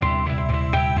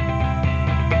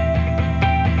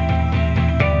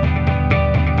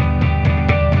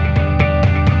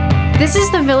This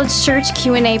is the Village Church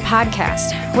Q&A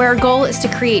podcast, where our goal is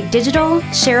to create digital,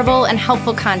 shareable, and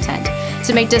helpful content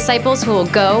to make disciples who will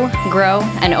go, grow,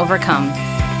 and overcome.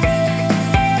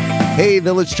 Hey,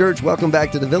 Village Church. Welcome back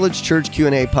to the Village Church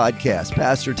Q&A podcast.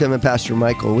 Pastor Tim and Pastor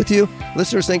Michael with you.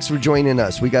 Listeners, thanks for joining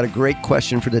us. We got a great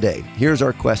question for today. Here's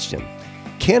our question.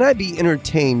 Can I be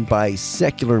entertained by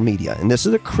secular media? And this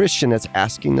is a Christian that's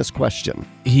asking this question.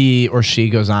 He or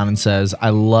she goes on and says, I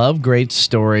love great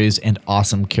stories and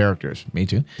awesome characters. Me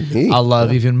too. I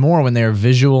love even more when they're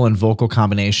visual and vocal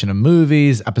combination of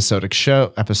movies, episodic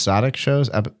shows,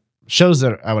 shows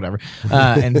that are whatever,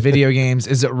 and video games.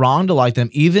 Is it wrong to like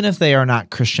them even if they are not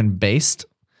Christian based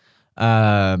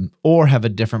or have a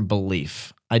different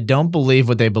belief? I don't believe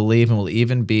what they believe and will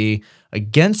even be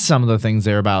against some of the things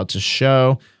they're about to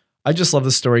show. I just love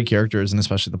the story, characters, and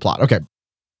especially the plot. Okay.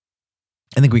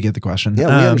 I think we get the question. Yeah,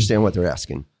 we understand what they're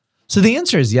asking. So the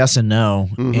answer is yes and no.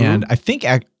 Mm-hmm. And I think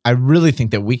I really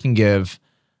think that we can give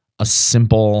a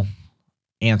simple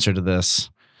answer to this.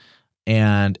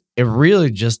 And it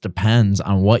really just depends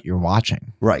on what you're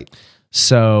watching. Right.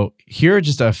 So here are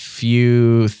just a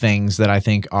few things that I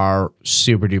think are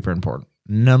super duper important.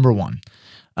 Number one,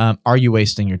 are you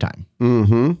wasting your time?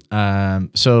 Mm-hmm.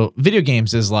 So video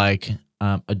games is like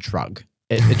a drug.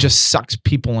 It just sucks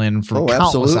people in for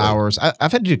countless hours.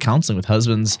 I've had to do counseling with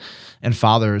husbands and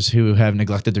fathers who have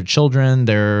neglected their children.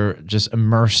 They're just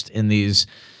immersed in these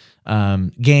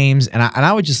games. And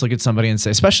I would just look at somebody and say,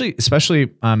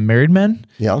 especially married men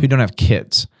who don't have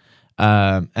kids.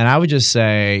 And I would just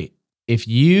say, if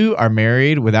you are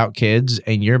married without kids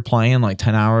and you're playing like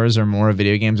 10 hours or more of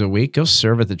video games a week, go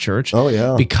serve at the church. Oh,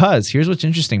 yeah. Because here's what's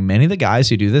interesting. Many of the guys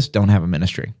who do this don't have a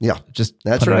ministry. Yeah. Just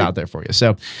put it out there for you.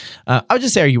 So I would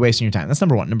just say, are you wasting your time? That's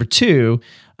number one. Number two,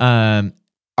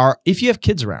 if you have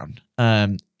kids around,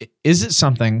 is it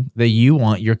something that you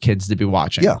want your kids to be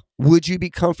watching? Yeah. Would you be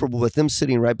comfortable with them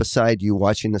sitting right beside you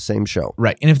watching the same show?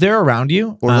 Right. And if they're around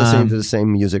you. Or listening to the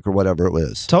same music or whatever it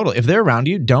is. Totally. If they're around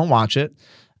you, don't watch it.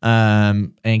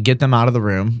 And get them out of the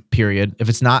room, period. If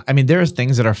it's not, there are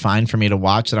things that are fine for me to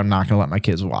watch that I'm not going to let my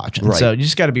kids watch. And so you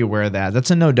just got to be aware of that. That's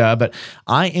a no duh, but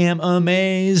I am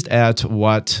amazed at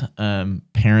what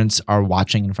parents are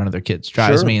watching in front of their kids.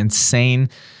 Drives me insane.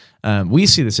 We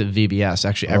see this at VBS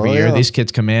actually every year. These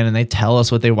kids come in and they tell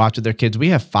us what they watch with their kids. We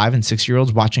have 5 and 6 year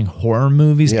olds watching horror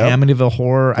movies, Amityville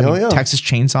Horror, Texas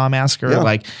Chainsaw Massacre,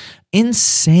 like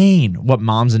insane what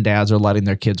moms and dads are letting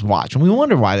their kids watch. And we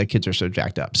wonder why their kids are so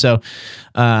jacked up. So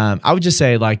I would just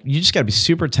say, like, you just got to be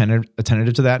super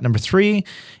attentive to that. Number 3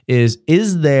 is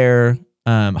there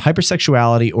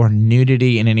hypersexuality or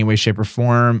nudity in any way, shape, or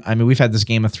form? We've had this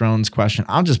Game of Thrones question.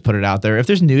 I'll just put it out there. If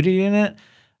there's nudity in it,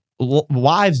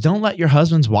 wives, don't let your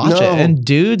husbands watch it. And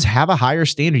dudes, have a higher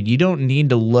standard. You don't need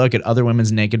to look at other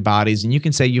women's naked bodies. And you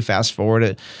can say you fast forward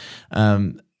it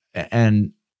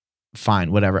and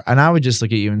fine, whatever. And I would just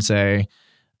look at you and say,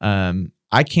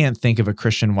 I can't think of a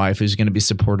Christian wife who's going to be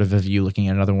supportive of you looking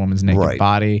at another woman's naked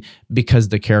body because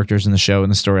the characters in the show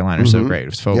and the storyline are so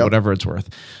great, for whatever it's worth.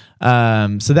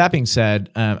 So that being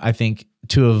said, I think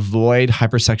to avoid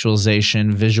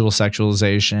hypersexualization, visual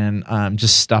sexualization,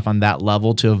 just stuff on that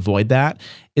level, to avoid that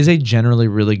is a generally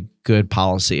really good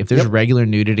policy. If there's regular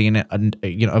nudity in it,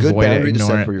 avoid it,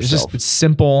 ignore it. It's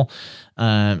simple.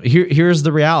 Here's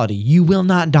the reality. You will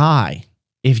not die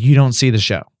if you don't see the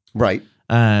show. Right.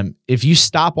 If you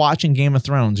stop watching Game of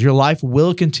Thrones, your life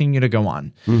will continue to go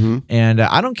on. Mm-hmm. And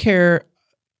I don't care.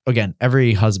 Again,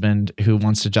 every husband who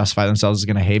wants to justify themselves is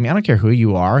going to hate me. I don't care who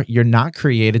you are. You're not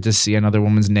created to see another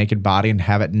woman's naked body and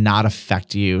have it not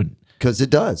affect you. Because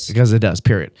it does.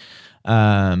 Period.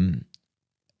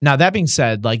 Now, that being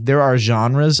said, like, there are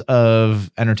genres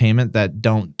of entertainment that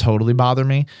don't totally bother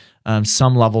me.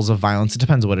 Some levels of violence, it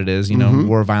depends what it is.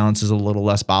 War violence is a little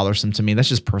less bothersome to me. That's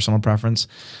just personal preference.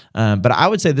 But I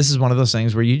would say this is one of those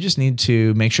things where you just need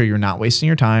to make sure you're not wasting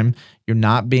your time. You're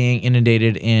not being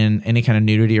inundated in any kind of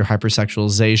nudity or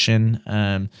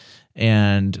hypersexualization.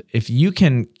 And if you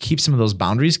can keep some of those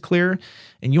boundaries clear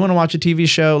and you want to watch a TV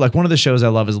show, like one of the shows I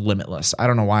love is Limitless. I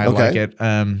don't know why I like it.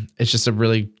 It's just a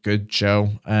really good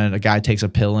show. And a guy takes a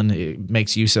pill and it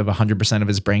makes use of 100% of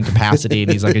his brain capacity.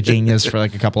 And he's like a genius for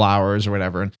like a couple hours or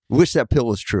whatever. And wish that pill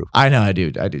was true. I know, I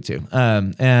do too.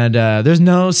 And there's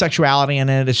no sexuality in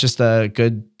it. It's just a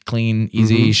good, clean,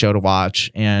 easy show to watch.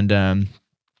 And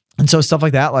so stuff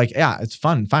like that, like, yeah, it's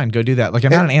fun. Fine, go do that. Like, I'm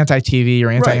not an anti-TV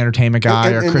or anti-entertainment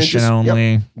guy or Christian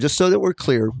only. Just so that we're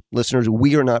clear, listeners,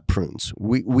 we are not prunes.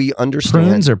 We understand.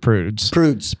 Prunes or prudes?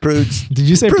 Prudes. Did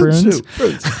you say prunes?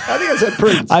 Prudes. I think I said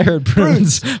prunes. I heard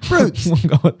prunes. Prudes.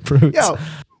 We'll go with prudes. Yeah,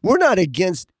 we're not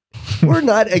against We're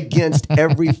not against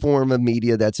every form of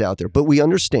media that's out there, but we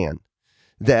understand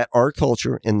that our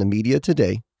culture and the media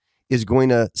today is going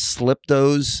to slip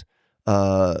those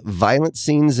violent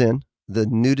scenes in, the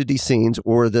nudity scenes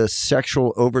or the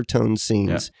sexual overtone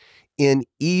scenes in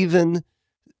even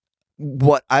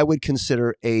what I would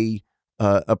consider a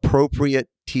appropriate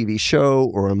TV show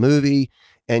or a movie.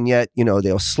 And yet,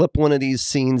 they'll slip one of these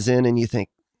scenes in and you think,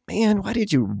 man, why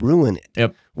did you ruin it?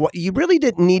 Yep. You really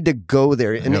didn't need to go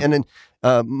there. And then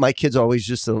my kids always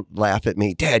just laugh at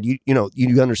me, Dad,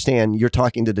 you understand you're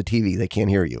talking to the TV. They can't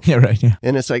hear you. Yeah, right. Yeah.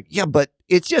 And it's like, yeah, but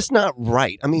it's just not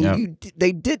right. I mean,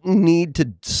 they didn't need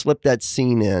to slip that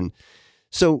scene in.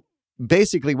 So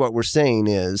basically what we're saying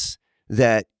is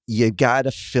that you got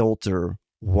to filter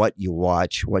what you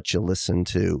watch, what you listen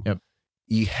to. Yep.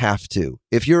 You have to.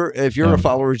 If you're a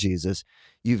follower of Jesus,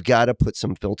 you've got to put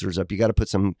some filters up. You got to put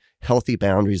some healthy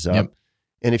boundaries up. Yep.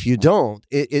 And if you don't,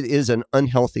 it is an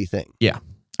unhealthy thing. Yeah,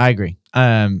 I agree.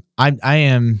 I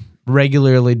am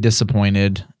regularly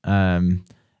disappointed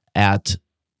at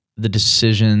the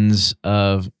decisions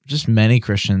of just many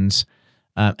Christians.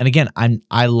 And again,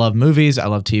 I love movies. I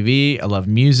love TV. I love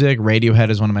music. Radiohead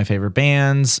is one of my favorite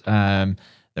bands.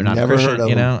 They're not Never Christian, heard of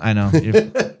them. I know.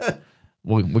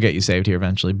 We'll get you saved here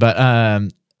eventually. But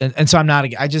and so I'm not.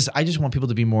 I just want people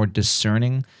to be more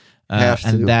discerning.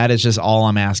 And that is just all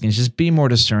I'm asking is just be more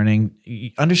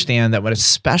discerning. Understand that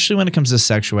especially when it comes to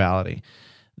sexuality,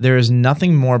 there is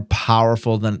nothing more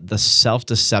powerful than the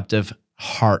self-deceptive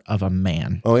heart of a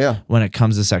man. Oh yeah. When it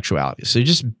comes to sexuality. So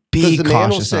just be cautious on that. Because the man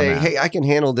will say, hey, I can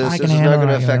handle this. This is not going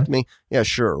to affect me. Yeah,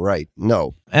 sure. Right.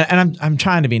 No. And I'm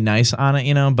trying to be nice on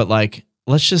it, but like,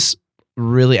 let's just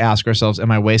really ask ourselves,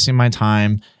 am I wasting my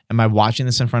time? Am I watching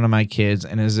this in front of my kids?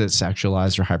 And is it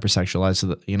sexualized or hypersexualized? So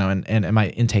that, and am I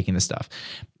intaking this stuff?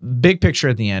 Big picture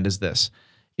at the end is this.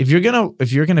 If you're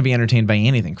gonna be entertained by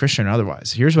anything, Christian or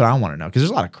otherwise, here's what I want to know, because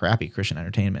there's a lot of crappy Christian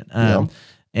entertainment.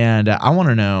 And I want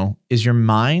to know, is your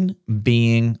mind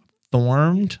being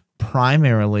formed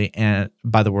primarily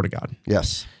by the Word of God?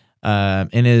 Yes.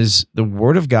 And is the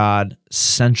Word of God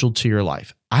central to your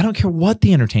life? I don't care what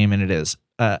the entertainment it is.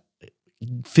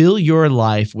 Fill your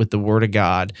life with the Word of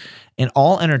God, and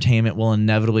all entertainment will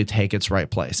inevitably take its right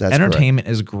place. That's entertainment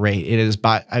is great. It is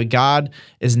God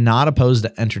is not opposed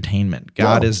to entertainment.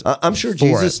 God is. I'm sure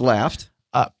Jesus laughed.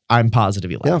 I'm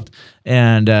positive he laughed.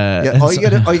 And all you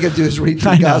got to do is read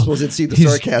the Gospels and see the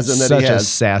sarcasm that he has.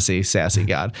 Such a sassy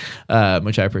God,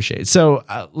 which I appreciate. So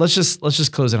let's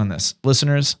just close it on this,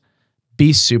 listeners.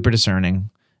 Be super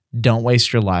discerning. Don't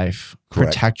waste your life.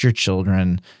 Correct. Protect your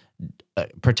children.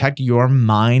 Protect your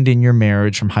mind in your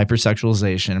marriage from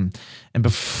hypersexualization. And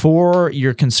before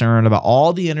you're concerned about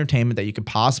all the entertainment that you could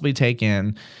possibly take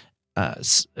in,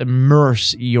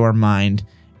 immerse your mind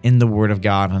in the Word of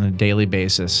God on a daily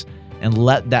basis, and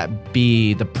let that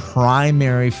be the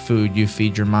primary food you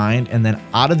feed your mind. And then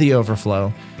out of the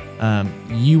overflow,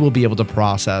 you will be able to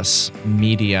process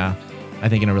media, I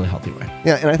think, in a really healthy way.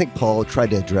 Yeah, and I think Paul tried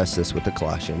to address this with the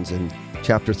Colossians in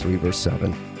chapter 3, verse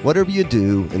 7. Whatever you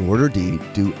do in word or deed,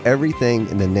 do everything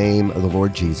in the name of the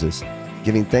Lord Jesus,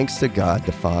 giving thanks to God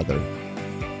the Father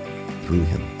through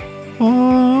him.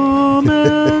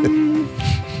 Amen.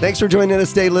 Thanks for joining us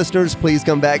today, listeners. Please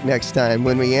come back next time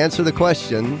when we answer the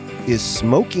question, is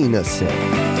smoking a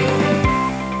sin?